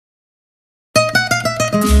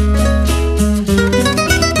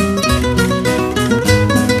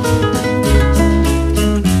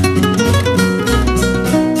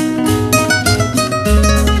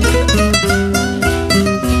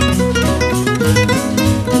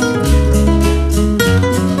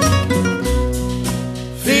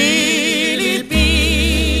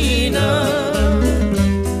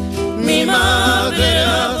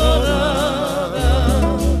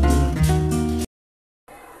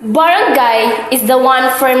Barangay is the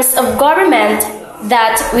one forms of government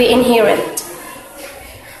that we inherit.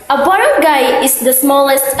 A barangay is the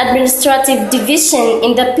smallest administrative division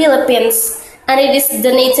in the Philippines, and it is the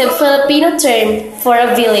native Filipino term for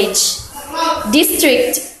a village,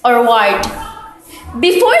 district, or ward.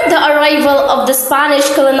 Before the arrival of the Spanish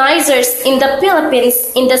colonizers in the Philippines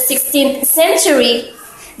in the 16th century,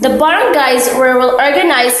 the barangays were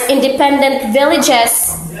well-organized independent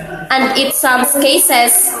villages and in some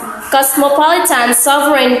cases, cosmopolitan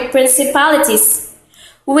sovereign principalities,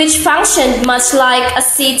 which functioned much like a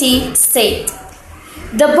city-state.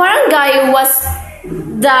 The barangay was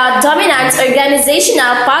the dominant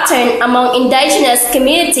organizational pattern among indigenous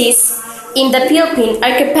communities in the Philippine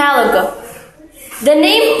archipelago. The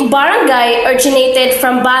name barangay originated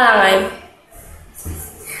from balangay,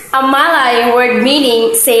 a Malay word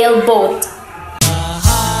meaning sailboat.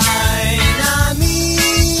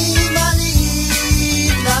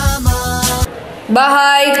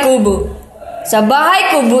 Bahay Kubo. Sa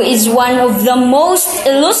Bahay Kubo is one of the most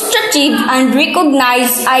illustrative and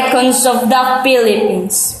recognized icons of the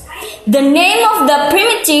Philippines. The name of the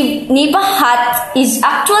primitive nipa hut is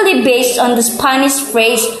actually based on the Spanish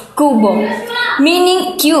phrase cubo,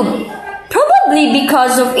 meaning cube, probably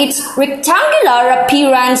because of its rectangular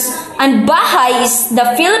appearance, and bahay is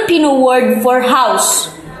the Filipino word for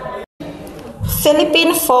house.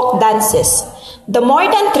 Philippine folk dances. The more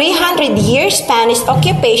than 300-year Spanish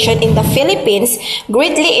occupation in the Philippines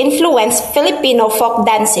greatly influenced Filipino folk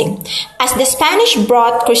dancing. As the Spanish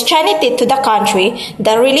brought Christianity to the country,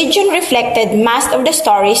 the religion reflected most of the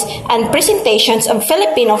stories and presentations of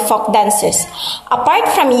Filipino folk dances. Apart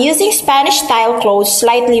from using Spanish-style clothes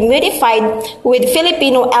slightly modified with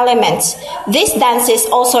Filipino elements, these dances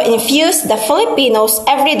also infused the Filipinos'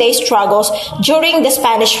 everyday struggles during the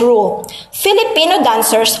Spanish rule. Filipino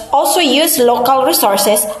dancers also used local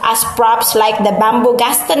resources as props like the bamboo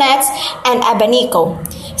castanets and abanico.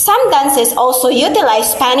 Some dances also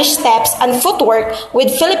utilize Spanish steps and footwork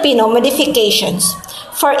with Filipino modifications.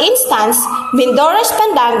 For instance, Mindoro's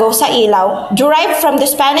Pandango sa Ilaw, derived from the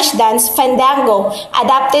Spanish dance fandango,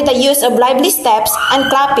 adapted the use of lively steps and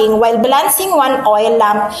clapping while balancing one oil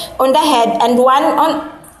lamp on the head and one on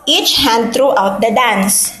each hand throughout the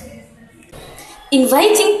dance.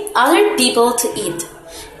 Inviting other people to eat.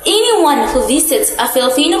 Anyone who visits a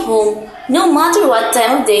Filipino home, no matter what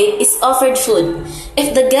time of day, is offered food.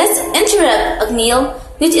 If the guests interrupt a meal,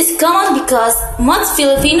 which is common because most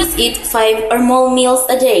Filipinos eat 5 or more meals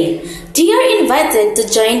a day, they are invited to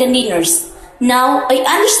join the dinners. Now, I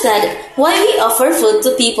understand why we offer food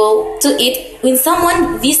to people to eat when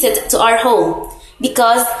someone visits to our home,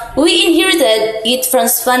 because we inherited it from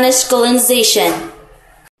Spanish colonization.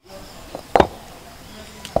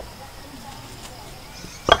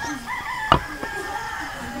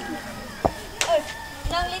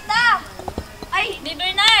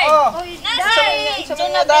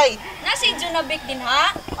 Nasi Junabik din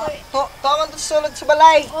ha? Taman to sulod sa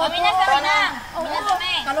balay. Kami na.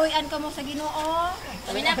 Kaluyan ka mo sa Ginoo.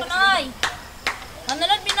 Kami na, Pinoy.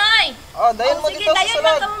 Manulod, Pinoy. Dayon mo dito sa sulod. Sige, dayon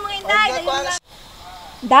lang ka mo mga inday.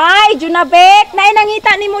 Day, Junabik, nay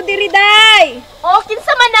nangita ni mo diri, day.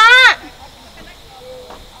 Kinsa man na?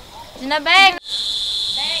 Junabek.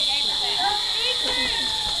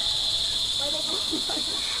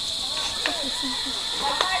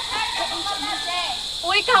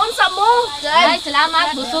 Uy, kaon sa mo. Ay,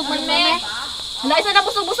 salamat. Busog man me. Wala isa na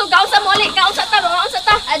busog-busog. Kaon sa mo. Kaon sa ta. Mga on sa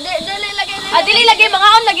ta. Dili lagay. Mga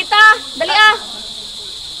on lagi ta. Dali ah.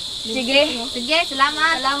 Sige,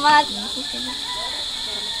 salamat.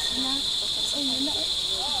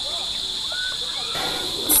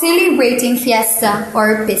 Celebrating fiesta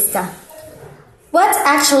or pista. What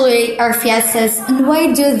actually are fiestas and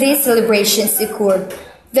why do these celebrations occur?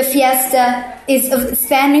 The fiesta is of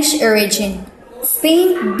Spanish origin.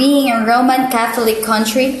 Spain, being a Roman Catholic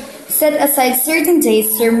country, set aside certain days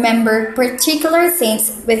to remember particular saints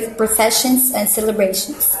with processions and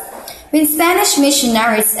celebrations. When Spanish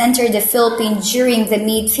missionaries entered the Philippines during the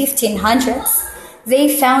mid-1500s,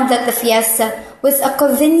 they found that the fiesta was a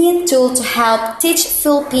convenient tool to help teach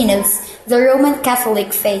Filipinos the Roman Catholic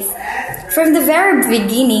faith. From the very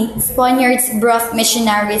beginning, Spaniards brought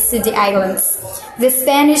missionaries to the islands. The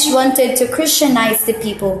Spanish wanted to Christianize the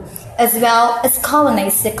people, as well as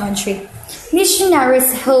colonize the country.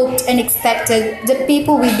 Missionaries hoped and expected the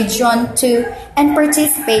people would be drawn to and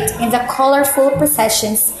participate in the colorful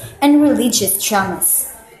processions and religious dramas.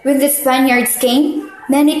 When the Spaniards came,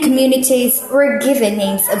 many communities were given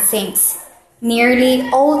names of saints. Nearly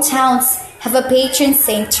all towns have a patron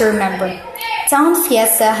saint to remember. Town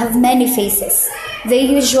fiesta have many faces. They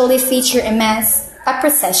usually feature a mass, a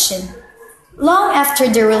procession. Long after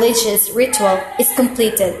the religious ritual is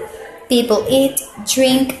completed, people eat,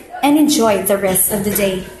 drink, and enjoy the rest of the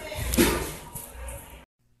day.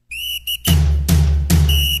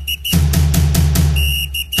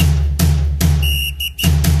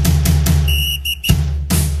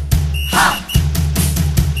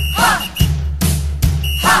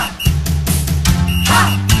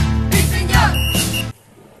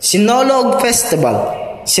 Sinolog Festival.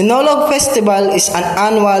 Sinolog Festival is an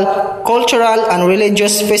annual cultural and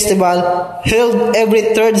religious festival held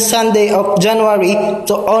every third Sunday of January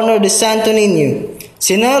to honor the Santo Niño.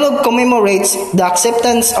 Sinolog commemorates the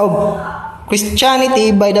acceptance of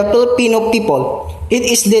Christianity by the Filipino people. It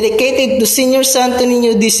is dedicated to Senior Santo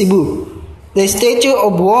Niño de Cebu. The statue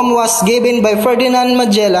of whom was given by Ferdinand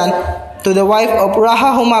Magellan to the wife of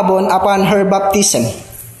Raha Humabon upon her baptism.